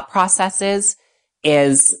thought processes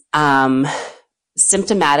is,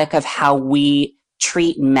 symptomatic of how we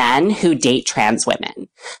treat men who date trans women,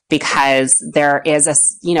 because there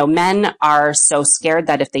is men are so scared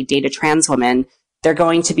that if they date a trans woman, they're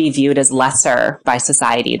going to be viewed as lesser by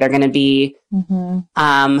society. They're going to be,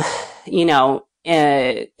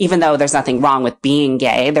 even though there's nothing wrong with being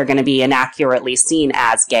gay, they're going to be inaccurately seen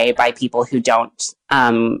as gay by people who don't,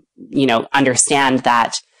 understand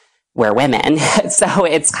that we're women. So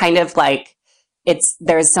it's kind of like,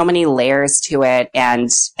 there's so many layers to it.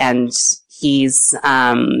 And he's,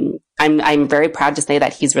 I'm very proud to say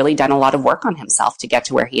that he's really done a lot of work on himself to get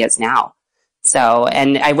to where he is now. So,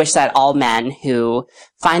 and I wish that all men who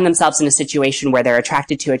find themselves in a situation where they're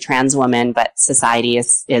attracted to a trans woman, but society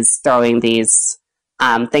is throwing these,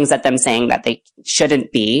 things at them saying that they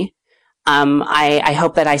shouldn't be. I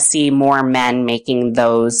hope that I see more men making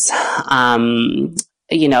those,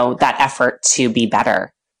 that effort to be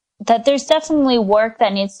better. That there's definitely work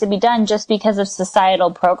that needs to be done just because of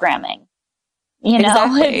societal programming.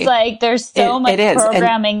 Exactly. It's like there's so much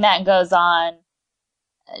programming that goes on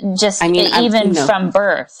just even from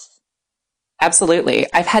birth. Absolutely.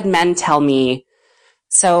 I've had men tell me,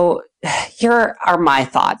 so here are my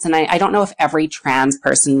thoughts. And I don't know if every trans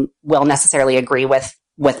person will necessarily agree with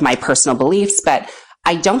my personal beliefs, but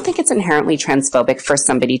I don't think it's inherently transphobic for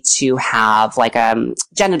somebody to have like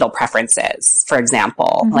genital preferences, for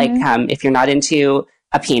example. Like if you're not into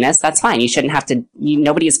a penis, that's fine. You shouldn't have to,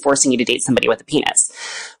 nobody is forcing you to date somebody with a penis.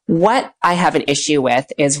 What I have an issue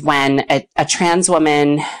with is when a trans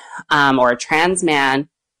woman or a trans man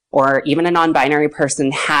or even a non-binary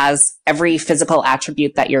person has every physical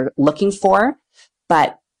attribute that you're looking for,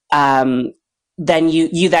 but then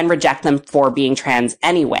you then reject them for being trans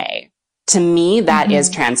anyway. To me, that is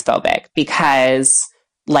transphobic, because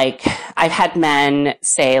like I've had men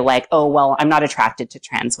say like, oh, well, I'm not attracted to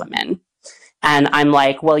trans women. And I'm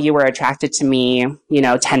like, well, you were attracted to me,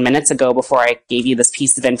 10 minutes ago before I gave you this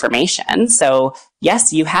piece of information. So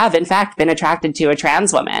yes, you have in fact been attracted to a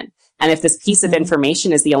trans woman. And if this piece of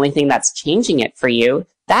information is the only thing that's changing it for you,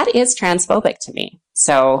 that is transphobic to me.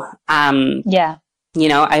 So,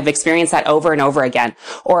 I've experienced that over and over again.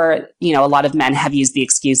 Or, a lot of men have used the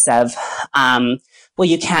excuse of, well,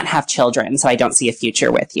 you can't have children, so I don't see a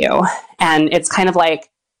future with you. And it's kind of like,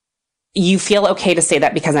 you feel okay to say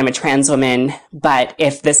that because I'm a trans woman, but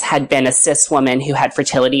if this had been a cis woman who had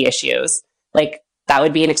fertility issues, like that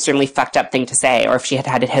would be an extremely fucked up thing to say. Or if she had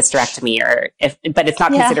had a hysterectomy, but it's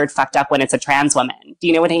not considered fucked up when it's a trans woman. Do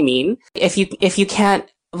you know what I mean? If you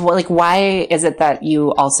can't, well, like, why is it that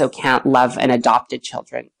you also can't love an adopted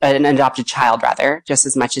child rather, just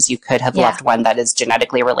as much as you could have loved one that is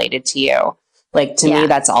genetically related to you? Like, to me,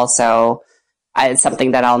 that's also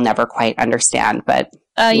something that I'll never quite understand, but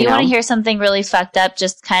you want to hear something really fucked up,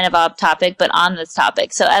 just kind of off topic, but on this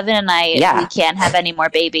topic. So Evan and I, we can't have any more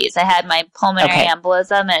babies. I had my pulmonary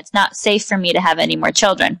embolism, and it's not safe for me to have any more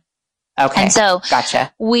children. Okay. And so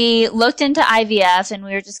gotcha. We looked into IVF, and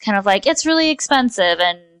we were just kind of like, it's really expensive.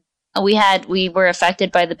 And we were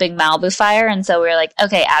affected by the big Malibu fire. And so we were like,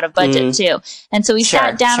 okay, out of budget too. And so we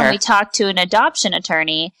sat down and we talked to an adoption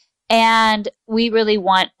attorney. And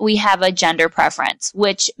we have a gender preference,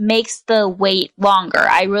 which makes the wait longer.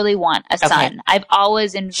 I really want a son. I've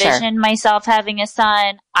always envisioned myself having a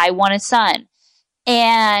son. I want a son.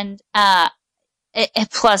 And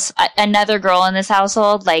plus another girl in this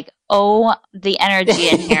household, like, the energy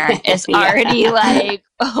in here is already like,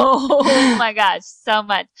 oh my gosh, so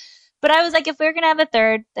much. But I was like, if we're going to have a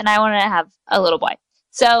third, then I want to have a little boy.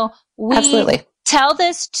 So we tell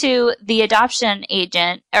this to the adoption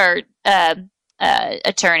agent or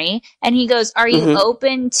attorney, and he goes, are you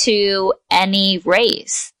open to any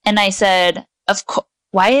race? And I said, of course.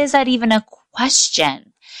 Why is that even a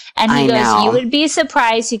question? And he goes, you would be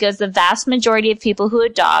surprised. He goes, the vast majority of people who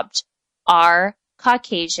adopt are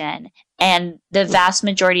Caucasian, and the vast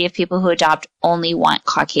majority of people who adopt only want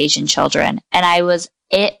Caucasian children. And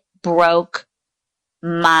it broke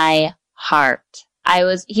my heart. He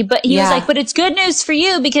was like, but it's good news for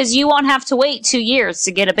you because you won't have to wait 2 years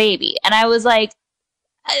to get a baby. And I was like,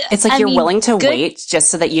 It's like you're willing to wait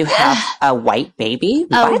just so that you have a white baby?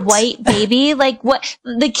 A white baby? Like what?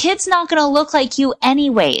 The kid's not going to look like you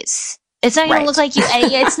anyways. It's not going to look like you.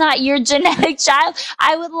 It's not your genetic child.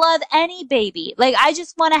 I would love any baby. Like, I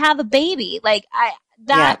just want to have a baby. Like,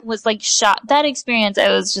 that was like shock. That experience,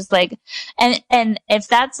 I was just like, and if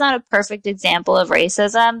that's not a perfect example of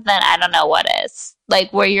racism, then I don't know what is.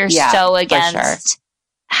 Like, where you're so against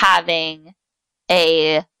having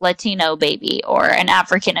a Latino baby or an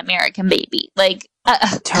African American baby. Like,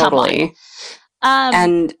 totally.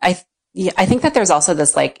 And I think that there's also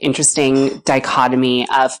this like interesting dichotomy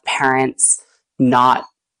of parents not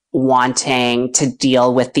wanting to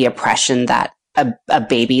deal with the oppression that a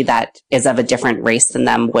baby that is of a different race than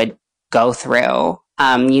them would go through.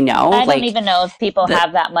 I don't even know if people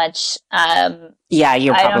have that much. You're probably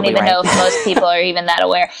I don't even right. know if most people are even that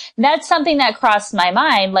aware. That's something that crossed my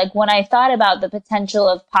mind. Like, when I thought about the potential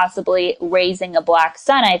of possibly raising a Black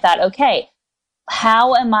son, I thought, okay,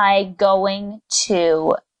 how am I going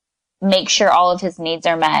to make sure all of his needs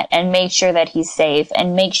are met and make sure that he's safe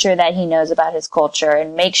and make sure that he knows about his culture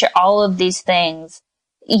and make sure all of these things,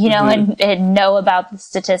 and know about the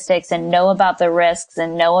statistics and know about the risks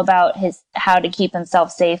and know about how to keep himself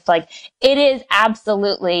safe. Like, it is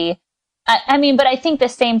absolutely, but I think the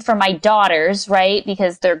same for my daughters, right?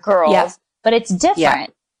 Because they're girls, but it's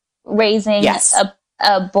different raising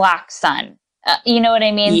a Black son. You know what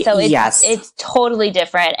I mean? So it's totally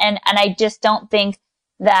different. And I just don't think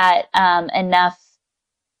that enough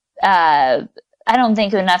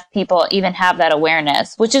people even have that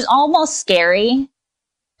awareness, which is almost scary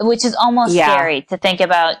to think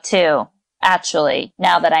about too, actually,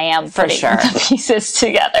 now that I am putting the pieces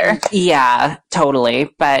together. Yeah,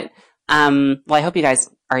 totally. But I hope you guys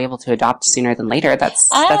are able to adopt sooner than later. That's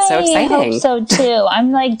so exciting. I hope so too.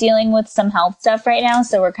 I'm like dealing with some health stuff right now,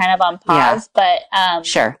 so we're kind of on pause, but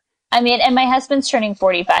sure. And my husband's turning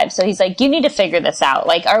 45, so he's like, you need to figure this out.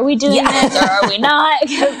 Like, are we doing this or are we not?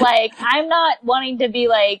 Because, like, I'm not wanting to be,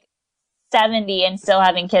 like, 70 and still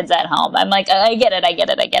having kids at home. I'm like, I get it.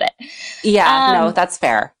 Yeah, no, that's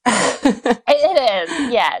fair. It is,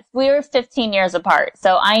 yes. We were 15 years apart,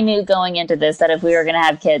 so I knew going into this that if we were going to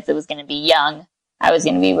have kids, it was going to be young. I was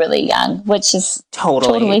going to be really young, which is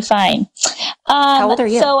totally fine. How old are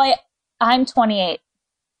you? So I'm 28.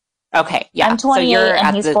 Okay, yeah. I'm 28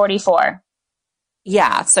 and he's 44.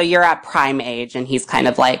 Yeah, so you're at prime age and he's kind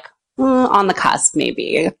of like on the cusp,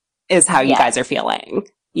 maybe, is how you guys are feeling.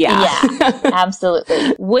 Yeah. Yeah,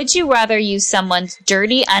 absolutely. Would you rather use someone's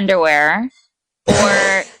dirty underwear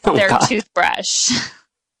or their toothbrush?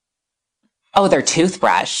 Oh, their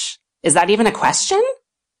toothbrush. Is that even a question?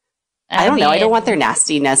 I don't know. I don't want their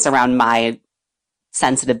nastiness around my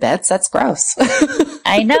sensitive bits. That's gross.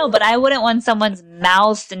 I know, but I wouldn't want someone's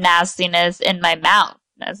mouth nastiness in my mouth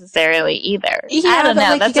necessarily either. Yeah, I don't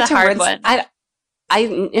know. That's a hard one.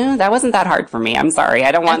 That wasn't that hard for me. I'm sorry.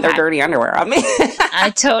 I don't want their dirty underwear on me.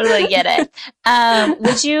 I totally get it.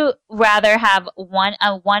 Would you rather have a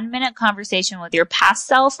 1-minute conversation with your past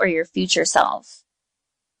self or your future self?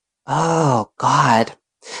 Oh, God.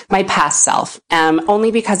 My past self.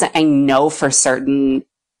 Only because I know for certain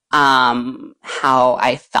how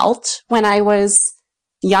I felt when I was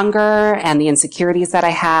younger and the insecurities that I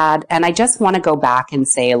had. And I just want to go back and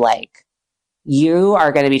say, like, you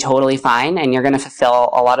are going to be totally fine and you're going to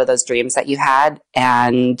fulfill a lot of those dreams that you had,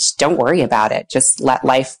 and don't worry about it. Just let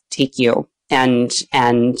life take you. And so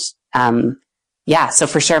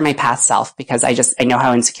for sure my past self, because I know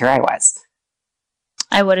how insecure I was.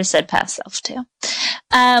 I would have said past self too.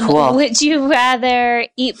 Cool. Would you rather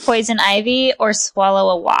eat poison ivy or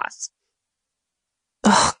swallow a wasp?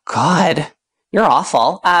 Oh, God. You're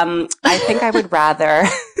awful. I think I would rather...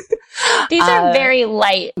 These are very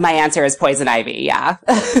light. My answer is poison ivy, yeah.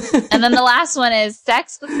 And then the last one is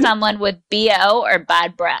sex with someone with BO or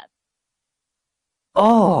bad breath.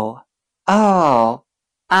 BO.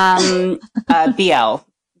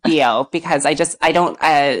 BO, because I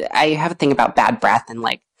have a thing about bad breath, and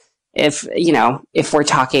like, if we're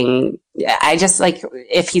talking, I just like,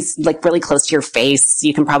 if he's like really close to your face,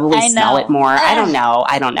 you can probably smell it more. I don't know.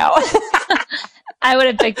 I would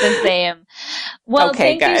have picked the same. Well,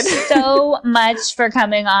 thank you so much for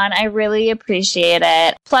coming on. I really appreciate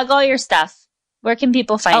it. Plug all your stuff. Where can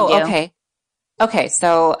people find you? Okay.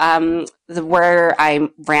 So, where I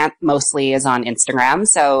rant mostly is on Instagram.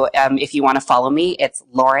 So, if you want to follow me, it's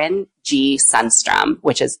Lauren G. Sundstrom,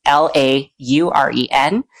 which is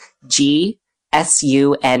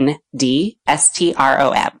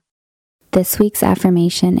LaurenGSundstrom. This week's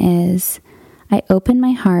affirmation is, I open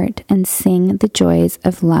my heart and sing the joys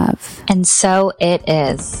of love. And so it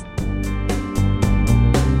is.